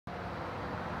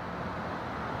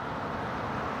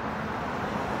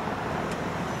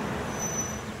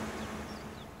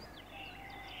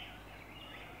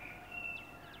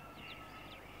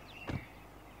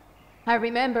I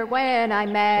remember when I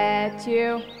met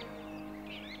you,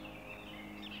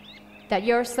 that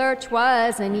your search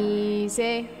wasn't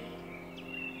easy,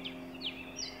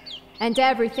 and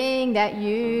everything that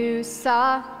you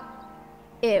saw,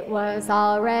 it was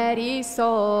already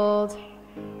sold.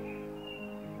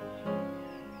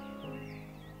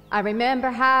 I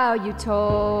remember how you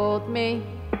told me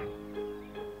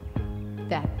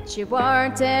that you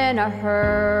weren't in a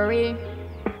hurry.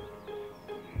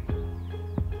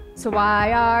 So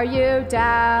why are you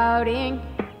doubting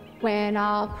when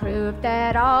I'll prove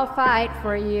that I'll fight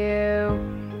for you?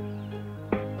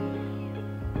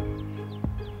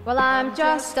 Well, I'm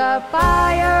just a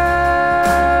buyer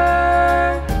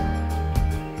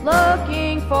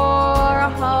looking for a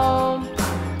home.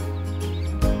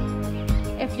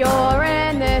 If you're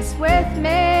in this with me,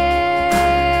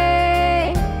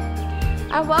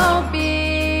 I won't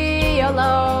be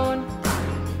alone.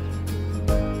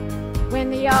 When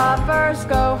the offers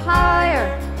go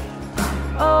higher,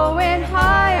 oh, and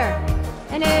higher,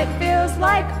 and it feels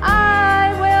like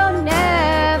I will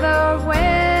never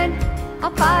win,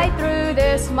 I'll fight through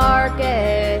this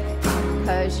market,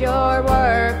 'cause you're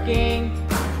working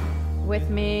with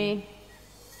me.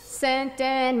 Sent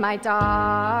in my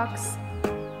docs,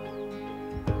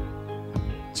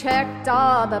 checked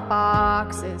all the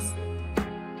boxes.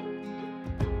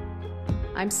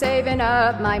 I'm saving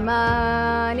up my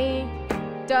money,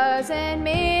 doesn't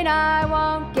mean I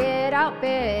won't get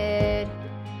outbid.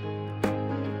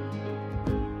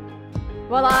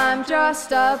 Well, I'm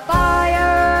just a buyer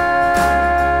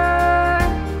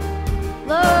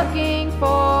looking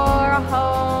for a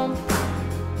home.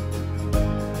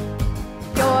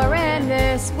 You're in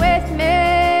this with me,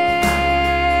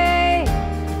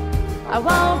 I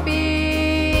won't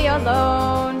be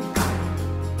alone.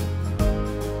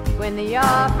 When the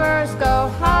offers go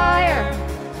higher,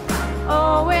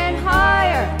 oh, and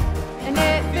higher, and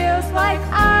it feels like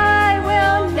I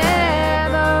will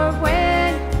never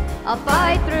win, I'll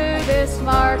fight through this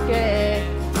market,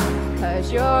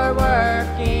 'cause you're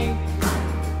working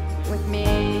with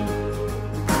me.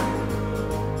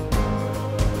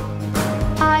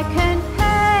 I can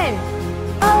pay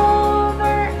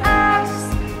over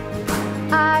ask,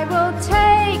 I will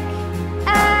take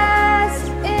as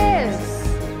is.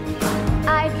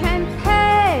 I can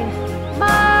pay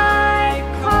my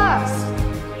cost,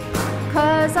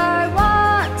 'cause I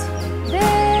want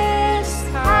this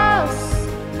house.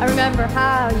 I remember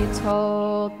how you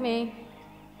told me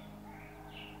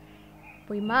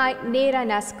we might need an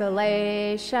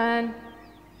escalation,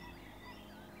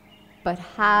 but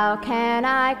how can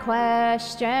I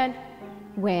question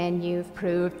when you've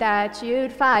proved that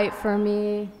you'd fight for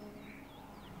me?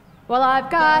 Well, I've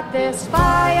got this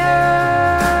fire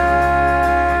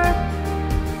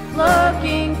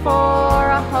looking for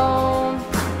a home.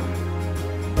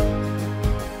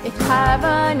 If you have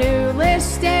a new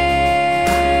listing,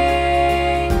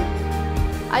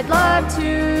 I'd love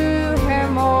to hear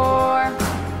more.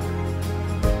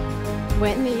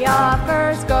 When the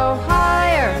offers go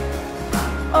higher,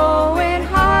 oh, and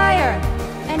higher,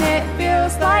 and it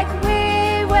feels like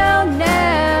we will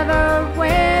never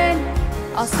win,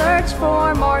 I'll search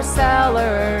for more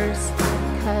sellers,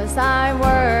 'cause I'm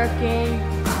working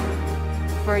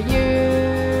for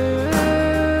you.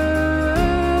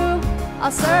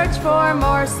 I'll search for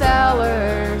more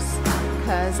sellers,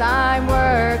 'cause I'm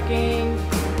working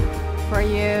for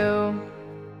you.